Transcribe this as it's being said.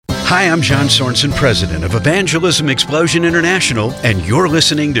Hi, I'm John Sorensen, president of Evangelism Explosion International, and you're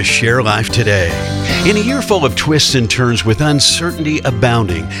listening to Share Life Today. In a year full of twists and turns with uncertainty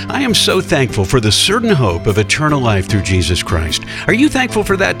abounding, I am so thankful for the certain hope of eternal life through Jesus Christ. Are you thankful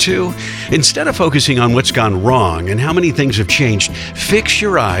for that too? Instead of focusing on what's gone wrong and how many things have changed, fix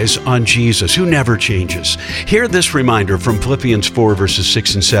your eyes on Jesus, who never changes. Hear this reminder from Philippians 4, verses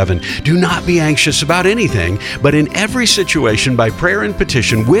 6 and 7. Do not be anxious about anything, but in every situation, by prayer and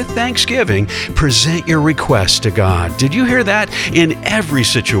petition, with thanksgiving, present your requests to God. Did you hear that? In every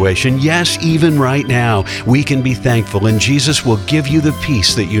situation, yes, even right now, we can be thankful, and Jesus will give you the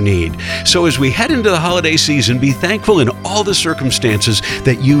peace that you need. So as we head into the holiday season, be thankful in all the circumstances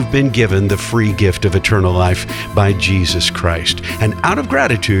that you've been given the free gift of eternal life by Jesus Christ. And out of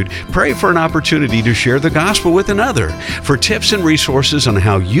gratitude, pray for an opportunity to share the gospel with another. For tips and resources on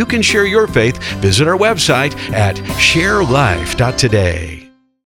how you can share your faith, visit our website at sharelife.today.